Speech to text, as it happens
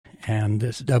and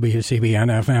this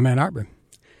WCBN-FM Ann Arbor.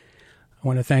 I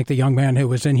want to thank the young man who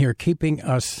was in here keeping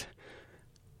us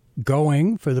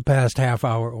going for the past half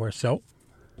hour or so.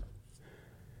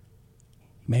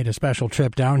 Made a special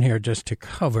trip down here just to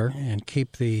cover and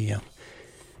keep the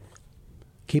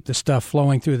stuff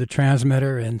flowing through the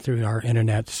transmitter and through our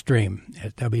internet stream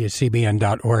at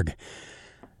WCBN.org.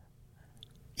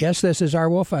 Yes, this is R.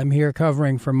 Wolf. I'm here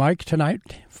covering for Mike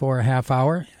tonight for a half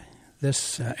hour.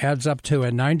 This adds up to a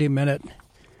 90-minute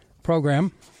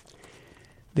program,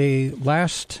 the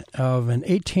last of an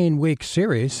 18-week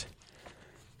series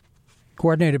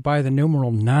coordinated by the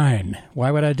numeral 9. Why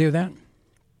would I do that?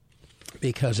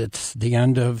 Because it's the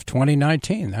end of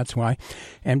 2019, that's why.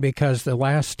 And because the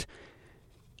last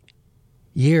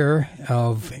year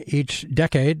of each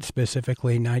decade,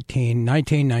 specifically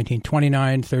 1919,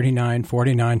 1929, 39,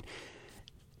 49,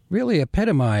 really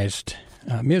epitomized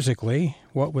musically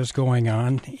what was going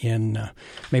on in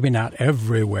maybe not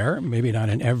everywhere, maybe not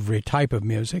in every type of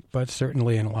music, but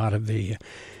certainly in a lot of the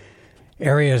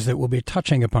areas that we'll be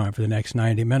touching upon for the next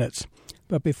 90 minutes.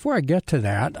 But before I get to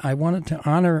that, I wanted to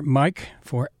honor Mike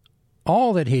for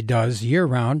all that he does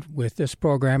year-round with this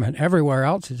program and everywhere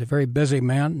else. He's a very busy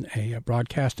man, a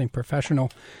broadcasting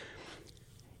professional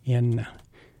in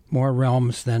more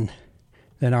realms than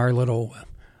our little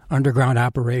underground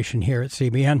operation here at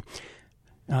CBN.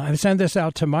 I send this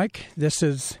out to Mike. This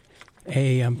is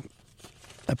a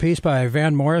piece by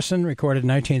Van Morrison, recorded in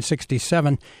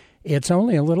 1967. It's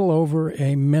only a little over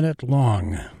a minute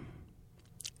long.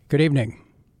 Good evening.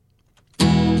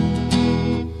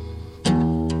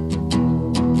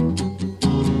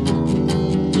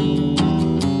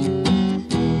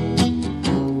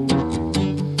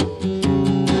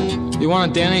 You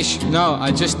want a Danish? No,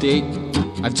 I've just eaten.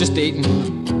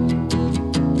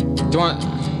 Do you want,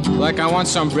 I want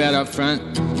some bread up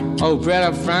front. Oh, bread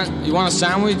up front? You want a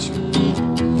sandwich?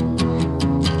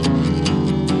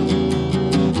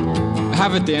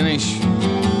 Have a Danish.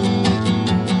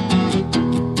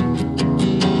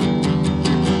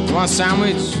 You want a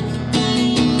sandwich?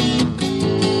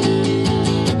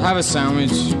 Have a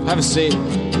sandwich. Have a seat.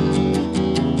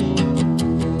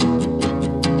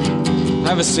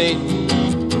 Have a seat.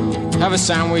 Have a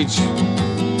sandwich.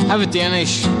 Have a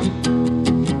Danish.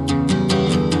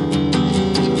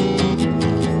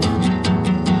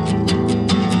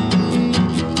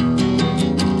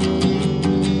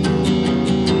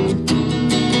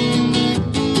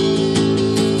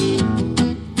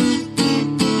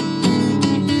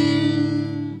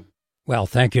 Well,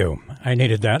 thank you. I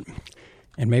needed that,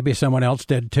 and maybe someone else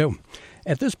did too.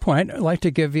 At this point, I'd like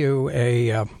to give you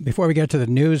before we get to the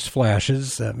news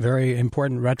flashes, very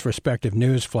important retrospective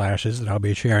news flashes that I'll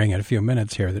be sharing in a few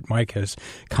minutes here that Mike has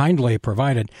kindly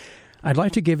provided. I'd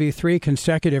like to give you 3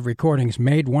 consecutive recordings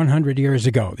made 100 years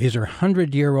ago. These are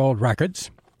 100-year-old records.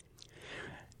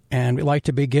 And we'd like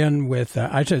to begin with,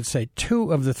 I should say,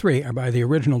 2 of the 3 are by the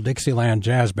original Dixieland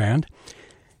Jazz Band.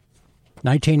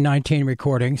 1919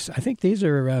 recordings. I think these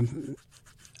are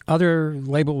other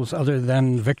labels other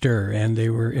than Victor, and they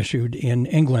were issued in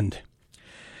England.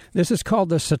 This is called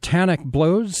the Satanic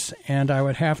Blues, and I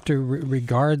would have to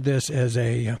regard this as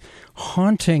a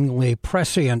hauntingly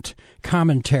prescient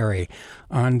commentary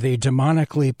on the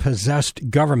demonically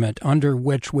possessed government under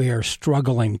which we are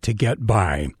struggling to get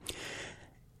by.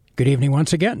 Good evening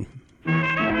once again.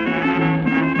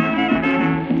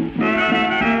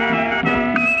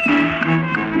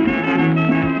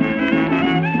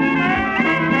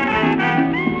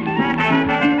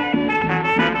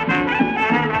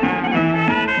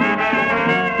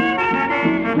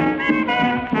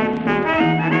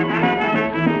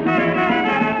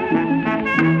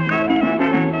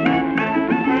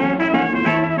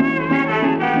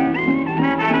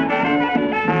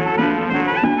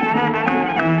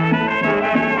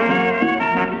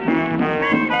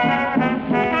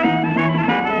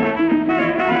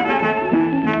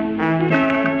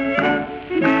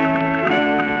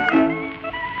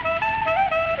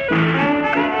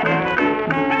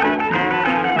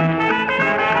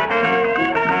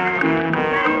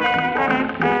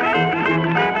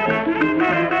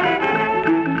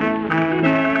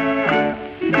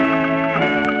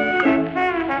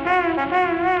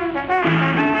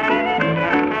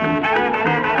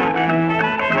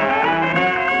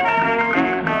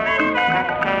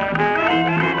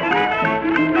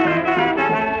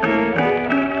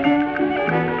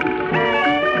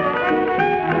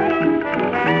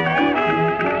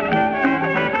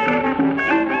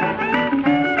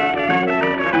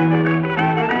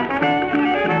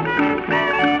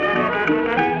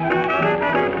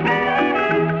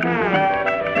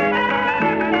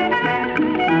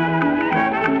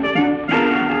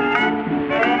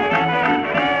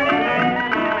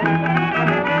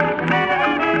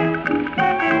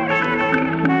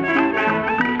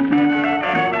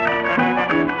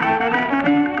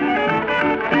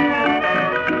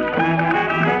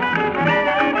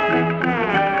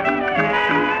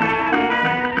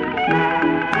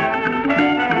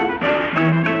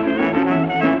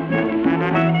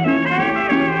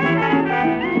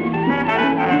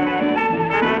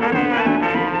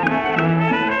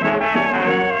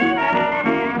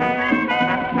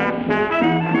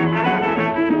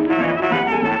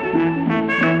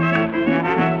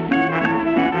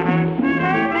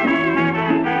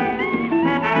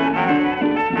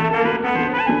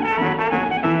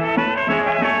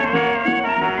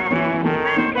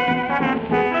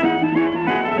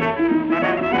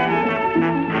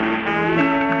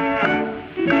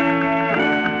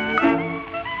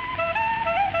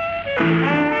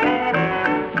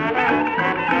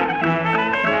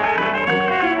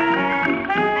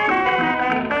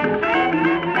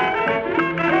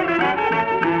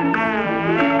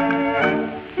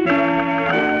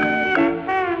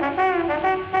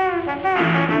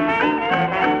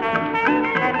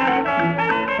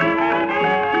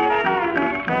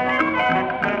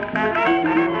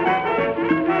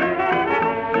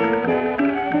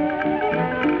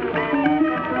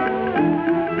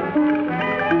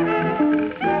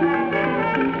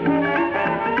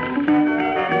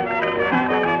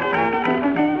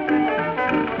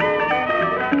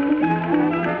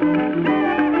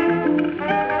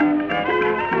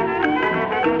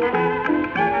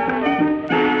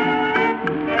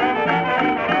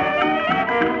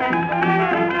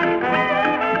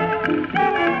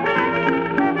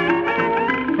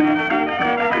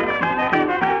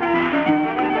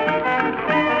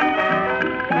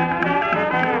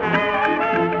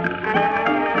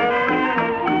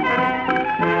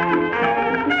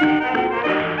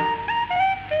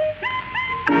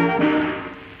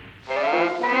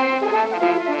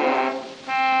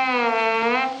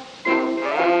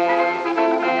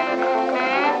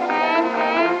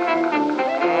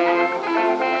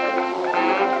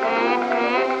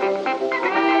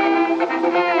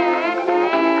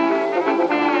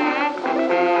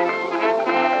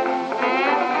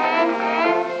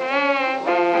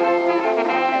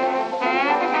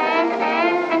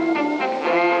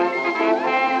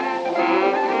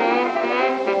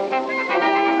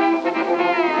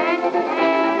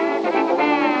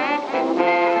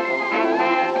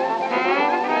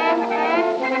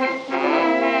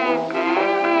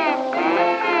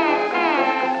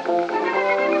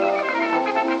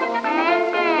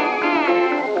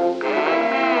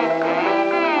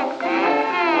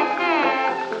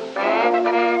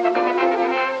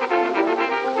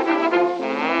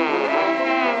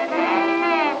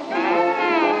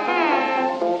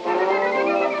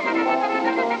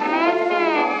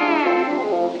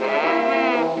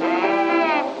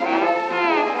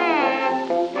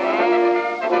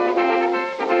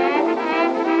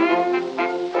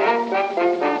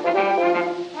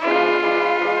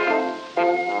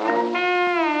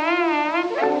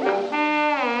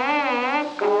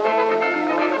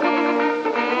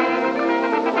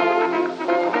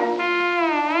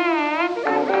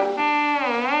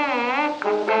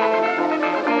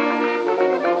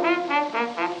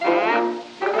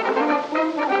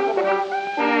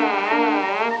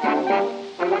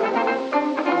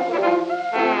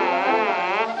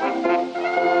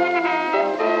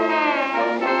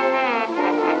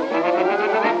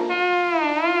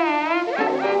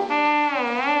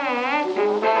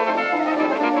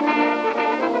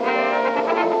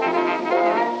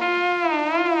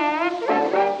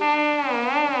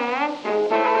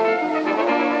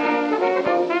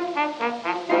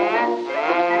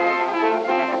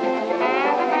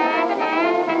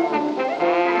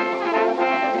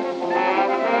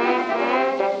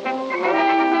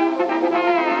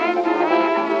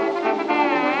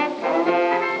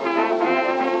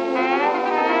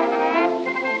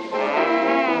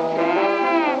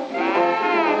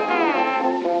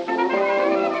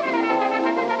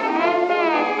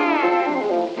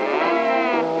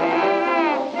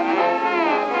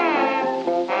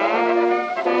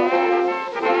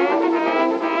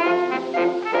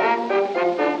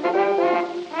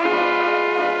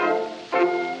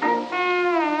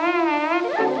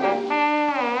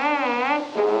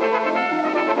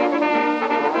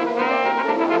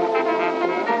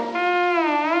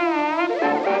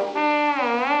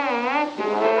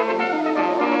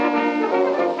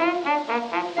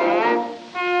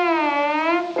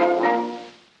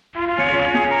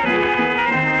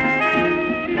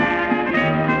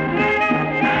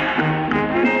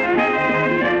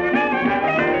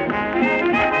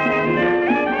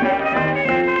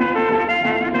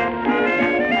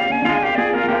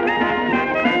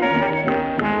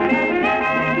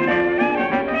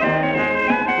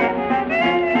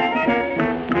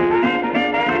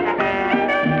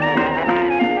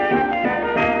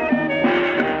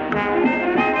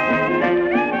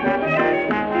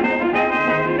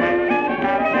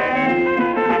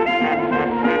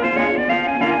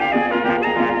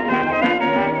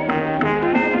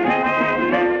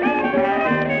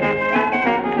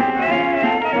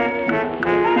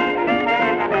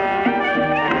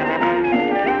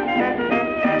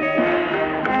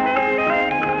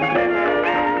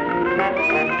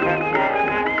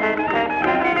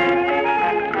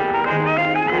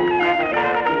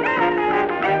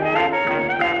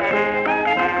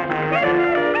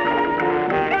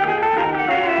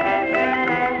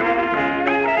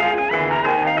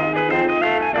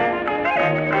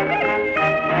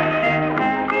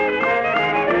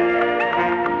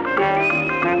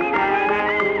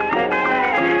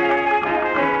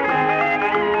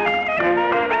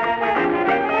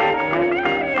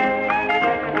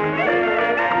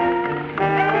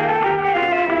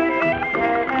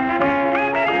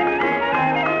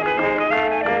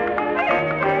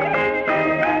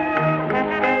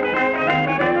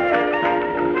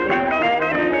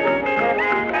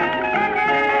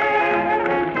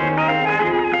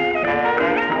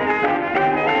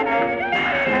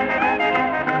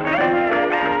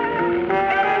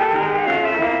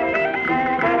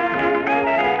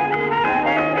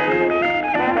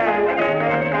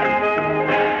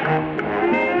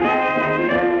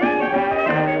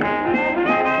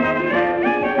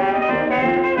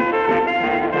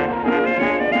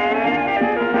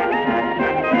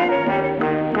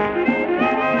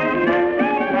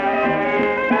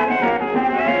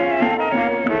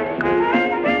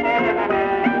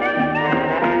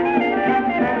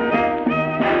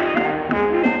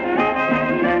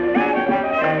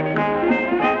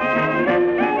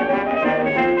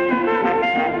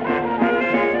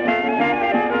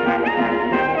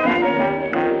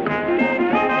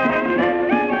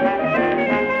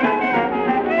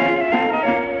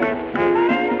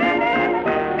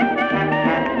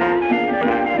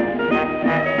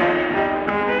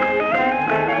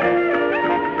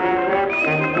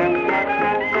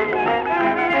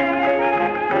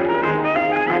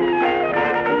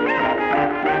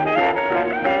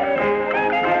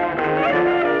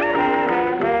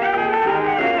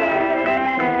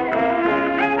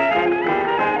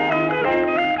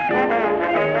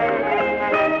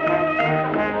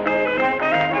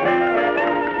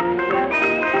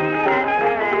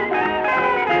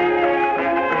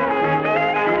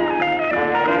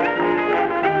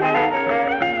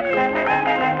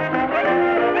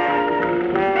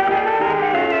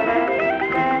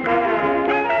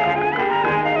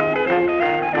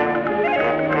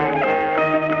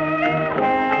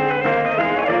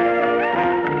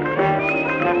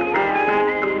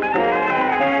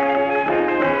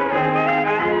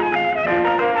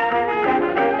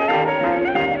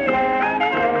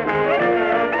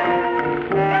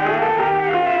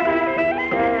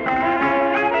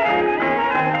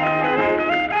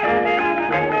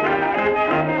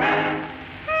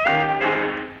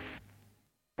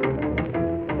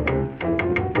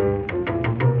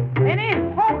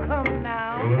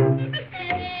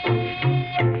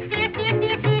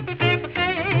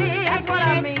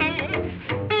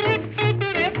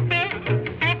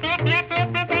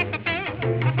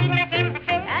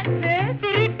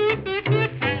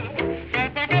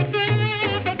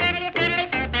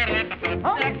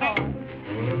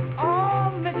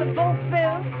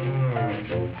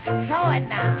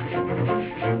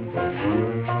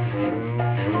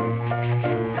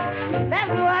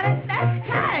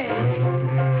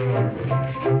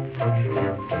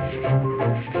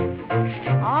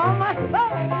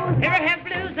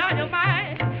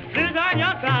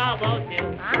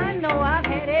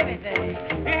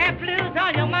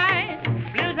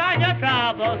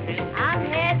 horses. I've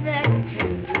had that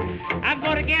too. I'm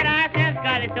gonna get ourselves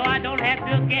gully so I don't have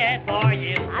to get for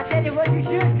you. I tell you what you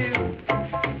should do.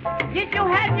 Get your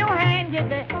hat in your hand, get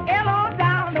the L on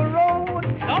down the road.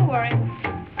 Don't worry.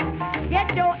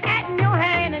 Get your hat in your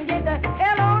hand and get the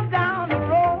L on down the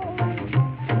road.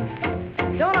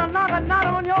 Don't I knock a knot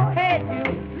on your head, you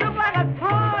look like a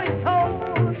torn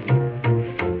toad.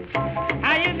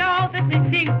 How you know this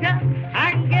is Tinker?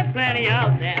 I can get plenty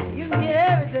of them. You can get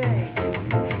everything.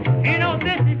 You know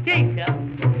this is Tinker,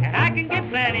 and I can get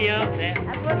plenty of them.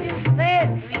 That's what you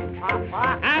said, sweet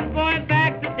papa. I'm going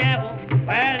back to devil,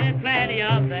 where there's plenty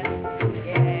of them.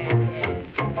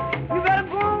 Yeah. You better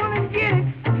go on and get it.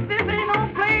 This ain't no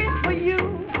place for you.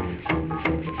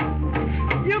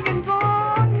 You can go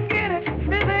on and get it.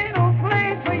 This ain't no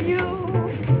place for you.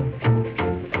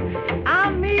 I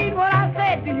mean what I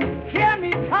said to you. Hear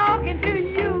me talking to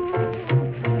you.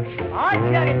 Oh,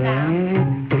 shut it down.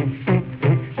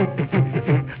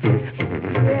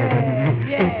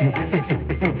 Yeah.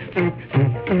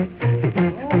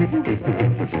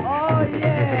 Oh,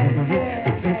 yeah.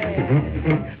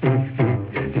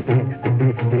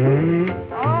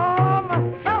 Oh, my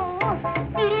soul.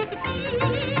 Yeah.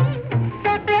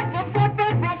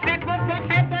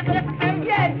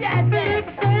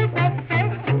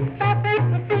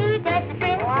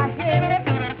 Oh, I hear it.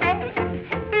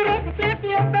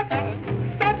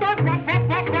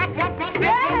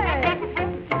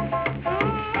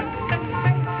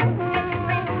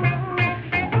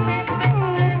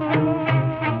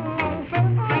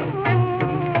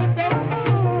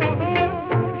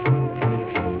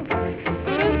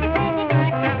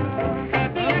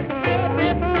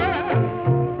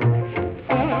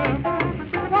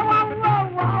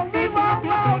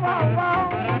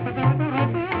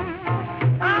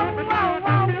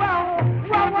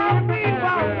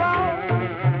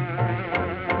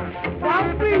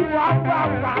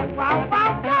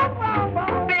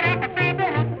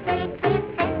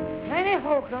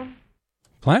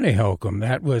 Plenty Hokum.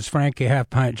 That was Frankie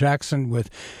Half Pint Jackson with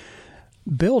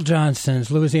Bill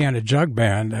Johnson's Louisiana Jug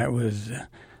Band. That was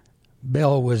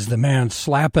Bill was the man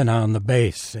slapping on the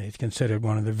bass. He's considered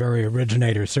one of the very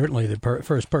originators, certainly the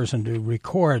first person to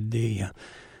record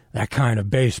that kind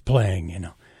of bass playing. You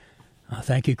know.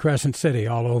 Thank you, Crescent City,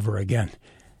 all over again.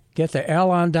 Get the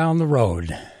L on down the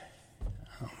road.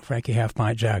 Frankie Half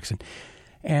Pint Jackson.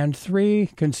 And 3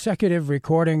 consecutive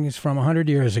recordings from 100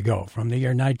 years ago, from the year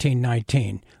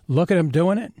 1919. Look at him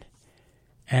doing it.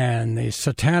 And the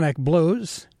Satanic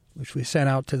Blues, which we sent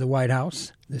out to the White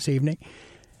House this evening.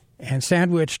 And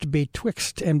sandwiched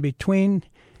betwixt and between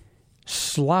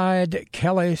Slide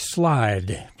Kelly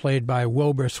Slide, played by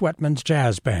Wilbur Sweatman's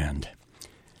jazz band.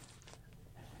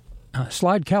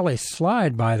 Slide Kelly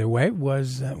Slide, by the way,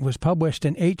 was published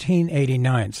in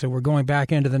 1889. So we're going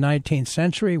back into the 19th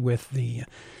century with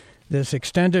this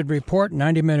extended report,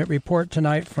 90-minute report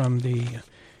tonight from the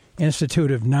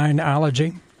Institute of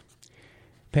Nineology,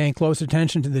 paying close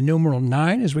attention to the numeral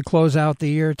 9 as we close out the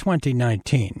year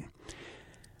 2019.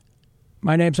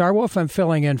 My name's Arwolf. I'm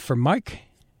filling in for Mike.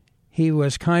 He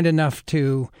was kind enough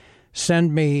to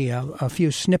send me a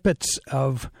few snippets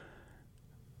of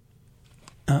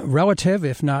relative,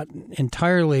 if not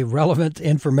entirely relevant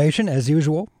information, as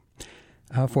usual,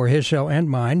 for his show and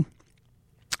mine.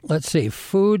 Let's see,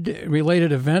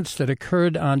 food-related events that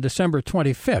occurred on December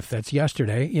 25th, that's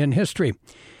yesterday, in history.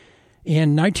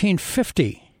 In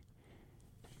 1950,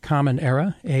 Common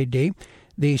Era, A.D.,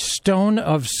 the Stone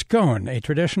of Scone, a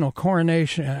traditional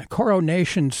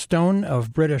coronation stone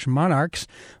of British monarchs,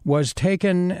 was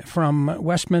taken from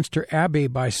Westminster Abbey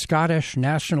by Scottish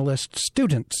nationalist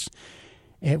students.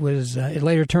 It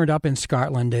later turned up in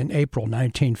Scotland in April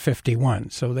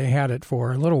 1951, so they had it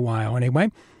for a little while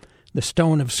anyway. The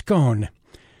Stone of Scone.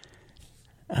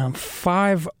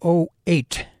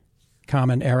 508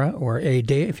 Common Era, or AD,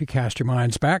 if you cast your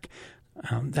minds back.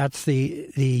 That's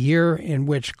the year in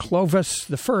which Clovis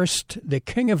I, the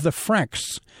king of the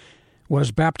Franks,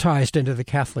 was baptized into the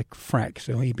Catholic Frank.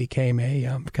 So he became a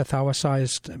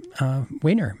Catholicized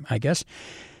wiener, I guess.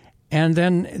 And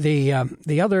then the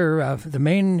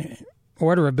main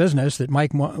order of business that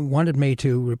Mike wanted me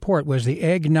to report was the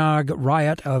Eggnog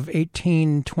Riot of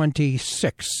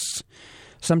 1826,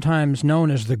 sometimes known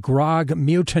as the Grog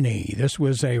Mutiny. This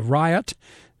was a riot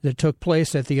that took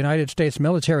place at the United States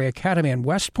Military Academy in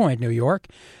West Point, New York,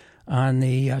 on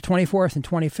the 24th and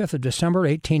 25th of December,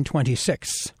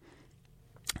 1826.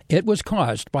 It was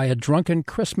caused by a drunken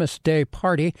Christmas Day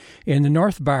party in the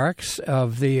North Barracks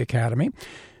of the Academy.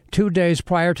 2 days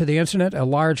prior to the incident, a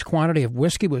large quantity of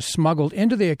whiskey was smuggled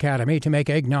into the Academy to make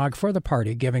eggnog for the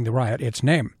party, giving the riot its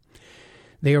name.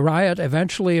 The riot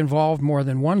eventually involved more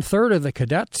than one-third of the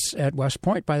cadets at West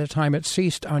Point by the time it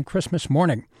ceased on Christmas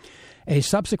morning. A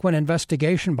subsequent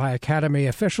investigation by Academy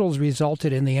officials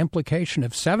resulted in the implication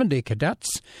of 70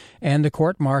 cadets and the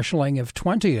court-martialing of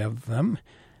 20 of them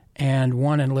and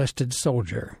one enlisted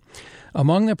soldier.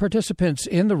 Among the participants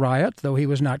in the riot, though he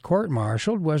was not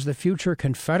court-martialed, was the future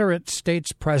Confederate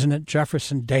States President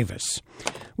Jefferson Davis.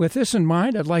 With this in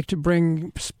mind, I'd like to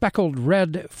bring Speckled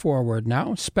Red forward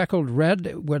now. Speckled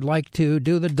Red would like to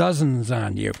do the dozens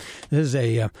on you. This is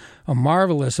a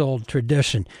marvelous old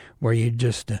tradition where you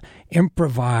just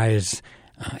improvise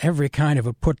every kind of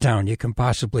a put-down you can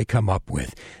possibly come up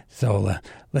with. So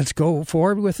let's go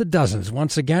forward with the dozens.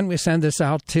 Once again, we send this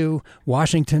out to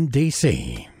Washington,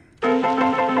 D.C.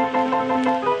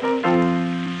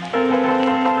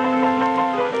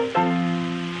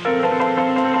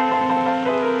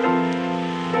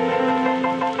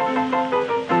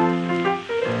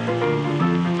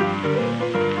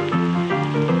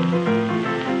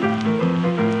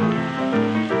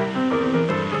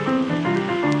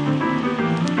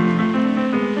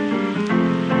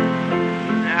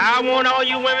 I want all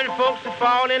you women folks to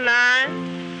fall in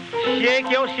line. Shake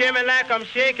your shimmy like I'm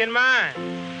shaking mine.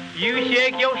 You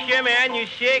shake your shimmy and you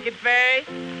shake it fast.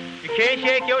 You can't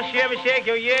shake your shimmy, shake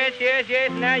your yes, yes,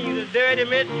 yes. Now you the dirty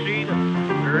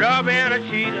mistreater, robber and a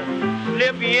cheater,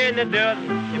 slip you in the dust.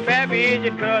 Your pappy is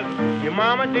your cousin, your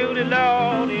mama do the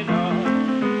Lordy Lord.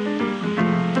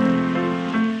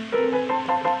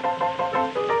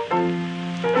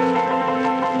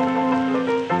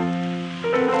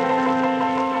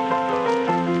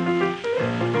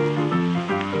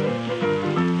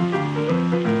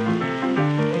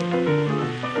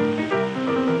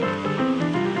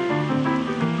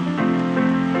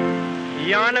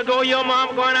 Yonder go your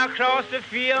mama going across the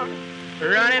field,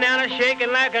 running and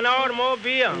shaking like an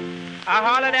automobile. I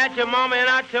hollered at your mama and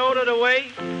I told her to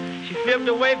wait. She flipped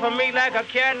away from me like a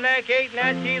Cadillac 8.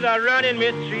 Now she's a running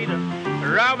mistreater,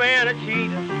 a robber and a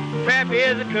cheater. Pappy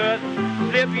is a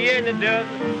cousin, slip you in the dust.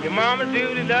 Your mama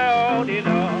do the Lordy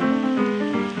Lord.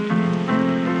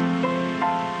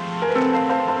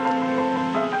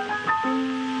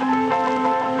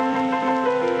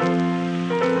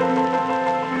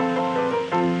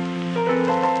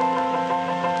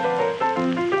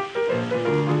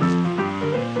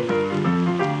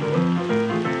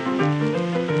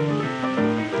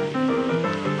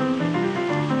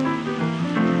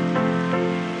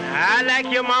 I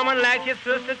like your mama, like your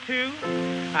sister too.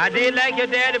 I did like your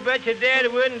daddy, but your daddy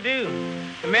wouldn't do.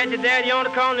 I met your daddy on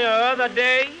the corner the other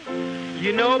day.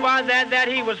 You know about that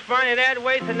he was funny that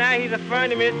way, so now he's a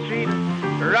funny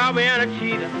mistreater, a robber and a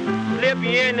cheater, slip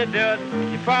you in the dust.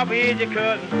 Your papa is your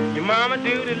cousin, your mama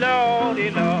do the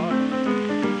Lordy Lord.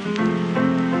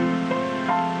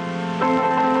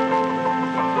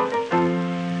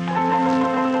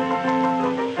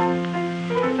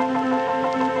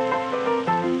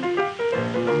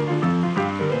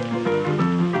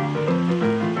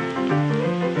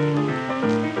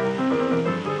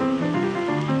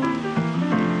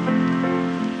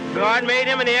 God made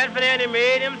him an elephant and he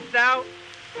made him stout.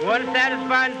 He wasn't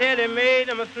satisfied until he made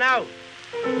him a snout.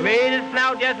 Made his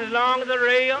snout just as long as a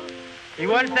rail. He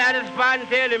wasn't satisfied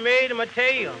until he made him a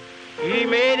tail. He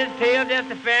made his tail just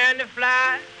to fan the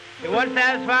fly. He wasn't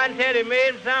satisfied until he made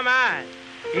him some eyes.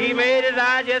 He made his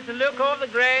eyes just to look over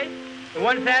the grass. He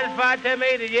wasn't satisfied until he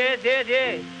made it yes, yes,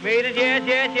 yes. Made it yes,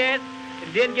 yes, yes.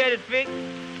 And didn't get it fixed.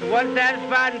 He wasn't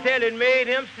satisfied until it made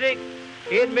him sick.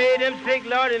 It made him sick,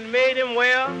 Lord, and made him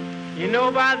well. You know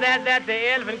about that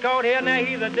the elephant caught hell. Now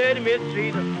he's a dirty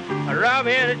mistreater, a robber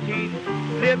and a cheater,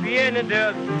 slip you in the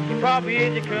dust. Your papa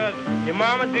is your cousin, your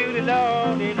mama do the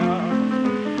Lordy Lord.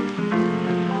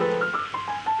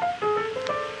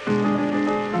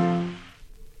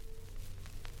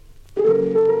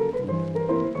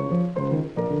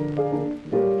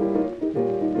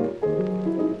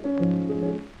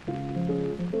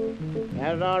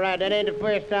 That's all right. That ain't the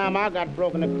first time I got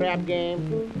broke in the crap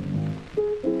game.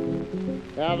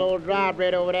 That old dry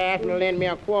bread over there asked me to lend me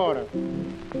a quarter.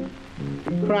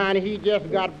 He's crying he just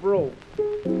got broke.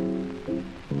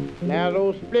 Now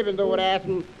those flippers over there asked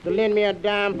me to lend me a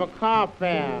dime for car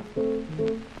fare.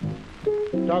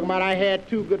 Talking about I had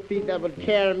two good feet that would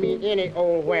carry me any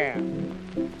old where.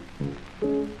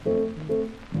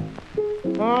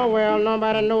 Oh, well,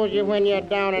 nobody knows you when you're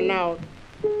down and out.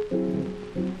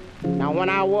 Now, when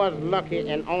I was lucky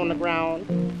and on the ground,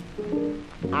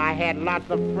 I had lots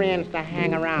of friends to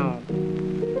hang around.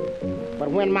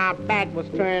 But when my back was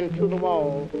turned to the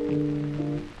wall,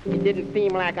 it didn't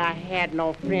seem like I had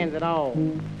no friends at all.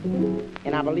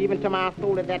 And I believe into my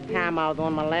soul at that time I was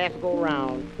on my last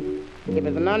go-round. It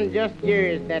was an unjust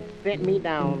jury that sent me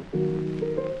down.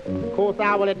 Of course,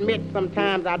 I will admit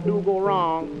sometimes I do go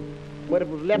wrong, but if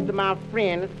it was left to my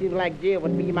friends, it seems like jail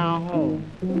would be my home.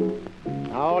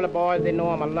 All the boys, they know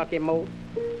I'm a lucky moat.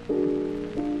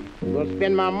 Gonna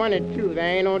spend my money, too. There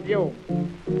ain't no joke.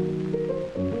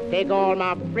 Take all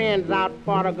my friends out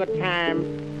for a good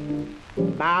time.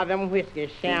 Buy them whiskey,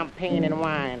 champagne, and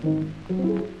wine.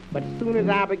 But as soon as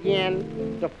I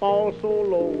begin to fall so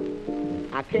low,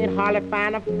 I can't hardly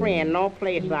find a friend, no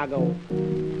place I go.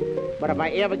 But if I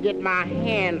ever get my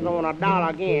hands on a dollar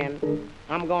again,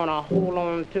 I'm gonna hold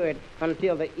on to it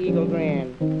until the eagle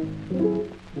grin.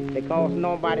 Because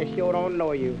nobody sure don't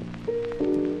know you.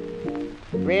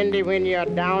 Friendy, when you're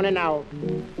down and out,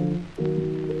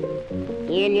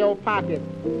 in your pocket,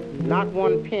 not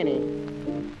one penny,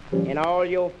 and all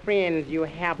your friends you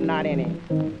have not any.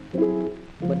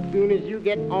 But soon as you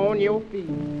get on your feet,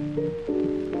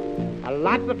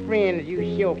 lots of friends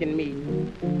you sure can meet.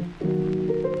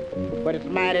 But it's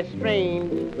mighty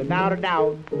strange, without a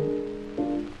doubt,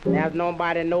 there's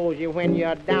nobody knows you when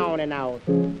you're down and out.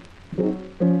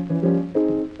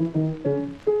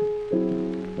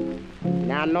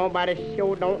 Now nobody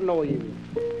sure don't know you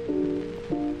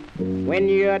when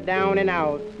you're down and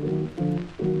out.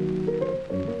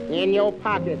 In your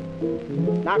pocket,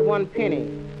 not one penny,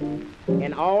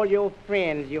 and all your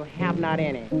friends you have not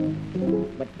any.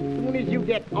 But as soon as you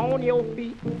get on your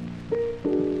feet,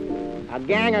 a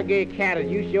gang of gay cattle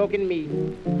you sure can meet.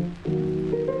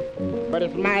 But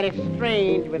it's mighty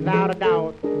strange, without a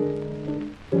doubt,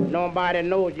 nobody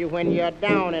knows you when you're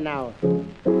down and out.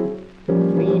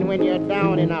 Mean when you're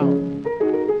down and out.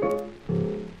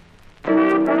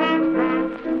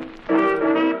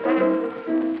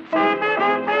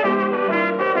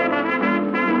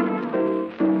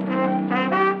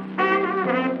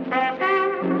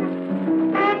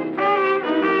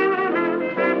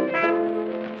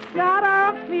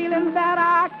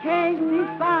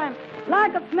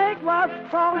 Like a snake was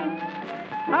crawling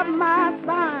up my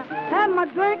spine, and my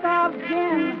drink of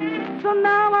gin. So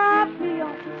now I feel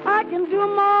I can do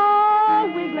more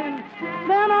wiggling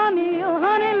than I kneel.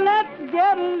 Honey, let's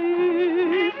get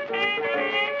loose.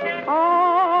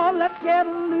 Oh, let's get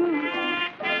loose.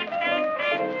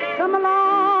 Come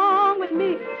along with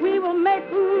me, we will make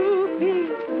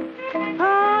peace.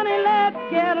 Honey, let's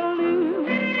get loose.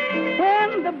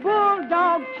 When the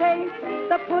bulldog chased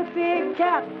the pussy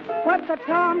cat, what the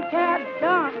tomcat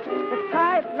done is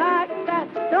tight like that.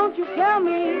 Don't you tell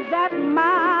me that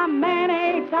my man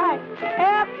ain't tight.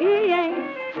 If he ain't,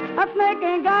 a snake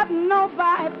ain't got no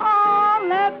bite. Oh,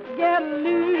 let's get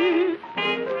loose.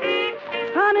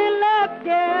 Honey, let's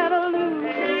get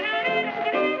loose.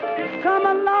 Come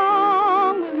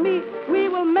along with me, we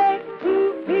will make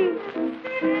peace.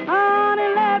 Honey,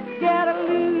 let's get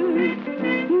loose.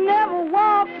 Never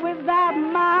walk without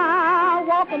my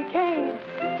walking cane.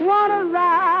 Wanna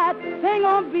ride, ain't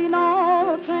gonna be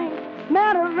no train.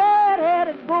 Met a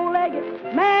red-headed, bow-legged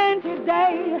man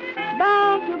today,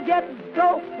 bound to get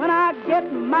dope when I get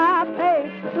my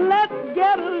pay. Let's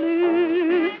get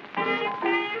loose.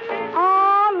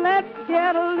 Oh, let's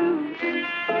get loose.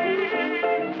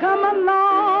 Come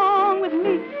along with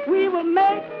me, we will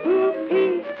make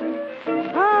peace.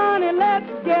 Honey, let's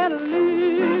get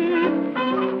loose.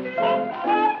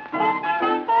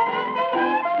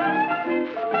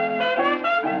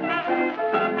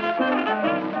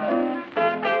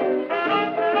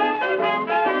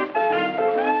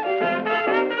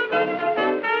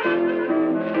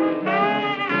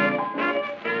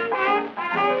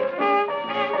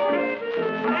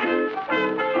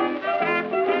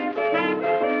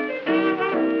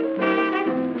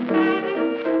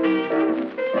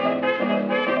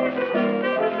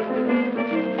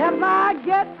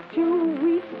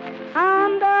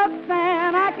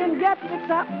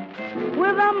 Up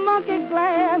with a monkey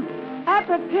glance at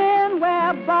the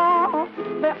tin-ware ball.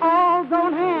 They all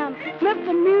gone hand.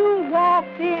 Mr. Mule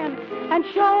walked in and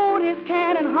showed his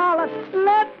can and hollered,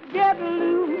 let's get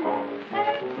loose.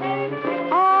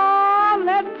 Oh,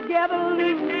 let's get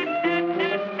loose.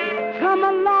 Come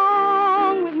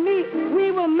along with me,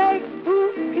 we will make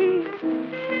peace.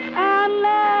 And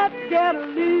let's get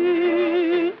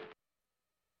loose.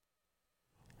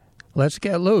 Let's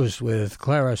Get Loose with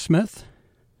Clara Smith,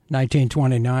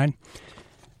 1929.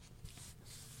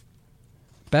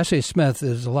 Bessie Smith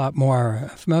is a lot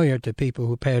more familiar to people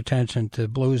who pay attention to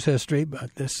blues history,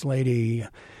 but this lady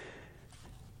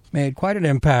made quite an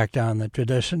impact on the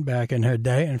tradition back in her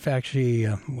day. In fact, she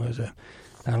was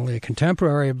not only a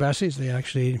contemporary of Bessie's, they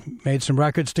actually made some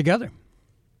records together.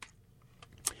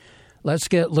 Let's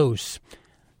Get Loose.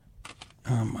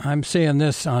 I'm seeing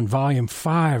this on volume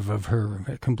 5 of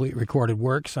her complete recorded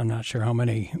works. I'm not sure how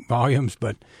many volumes,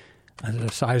 but a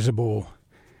sizable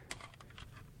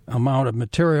amount of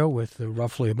material with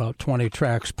roughly about 20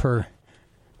 tracks per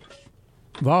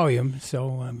volume.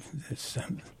 So it's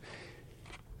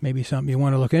maybe something you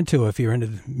want to look into if you're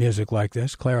into music like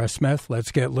this. Clara Smith,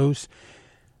 Let's Get Loose.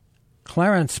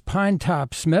 Clarence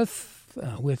Pinetop Smith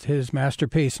with his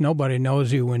masterpiece, Nobody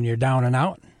Knows You When You're Down and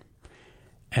Out.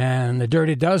 And The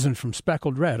Dirty Dozen from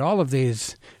Speckled Red. All of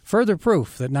these further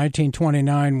proof that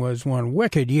 1929 was one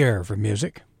wicked year for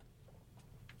music.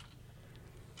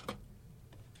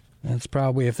 That's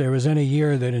probably, if there was any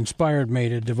year that inspired me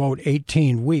to devote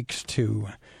 18 weeks to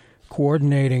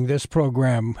coordinating this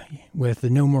program with the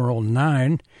numeral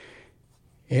 9,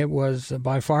 it was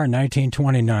by far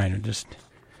 1929. It just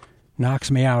knocks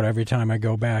me out every time I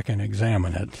go back and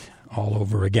examine it all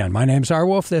over again. My name's R.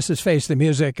 Wolf. This is Face the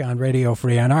Music on Radio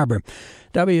Free Ann Arbor,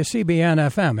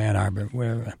 WCBN-FM Ann Arbor.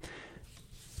 We're a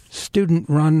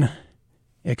student-run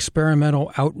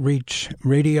experimental outreach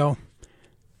radio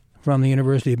from the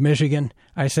University of Michigan.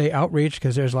 I say outreach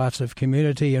because there's lots of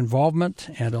community involvement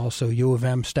and also U of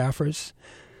M staffers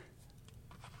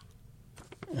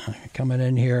coming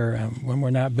in here when we're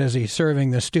not busy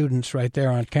serving the students right there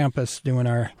on campus doing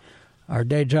our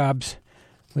day jobs.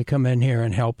 We come in here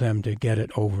and help them to get it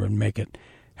over and make it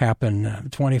happen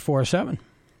 24/7.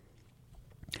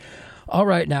 All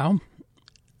right, now,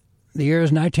 the year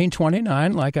is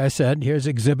 1929. Like I said, here's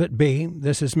Exhibit B.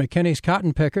 This is McKinney's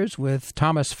Cotton Pickers with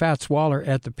Thomas Fats Waller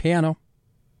at the piano.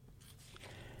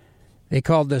 They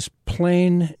called this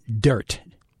Plain Dirt.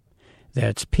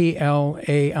 That's PLAINDIRT.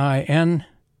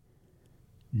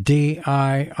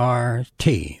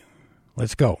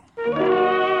 Let's go.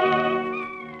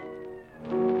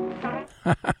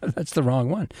 That's the wrong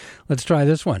one. Let's try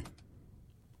this one.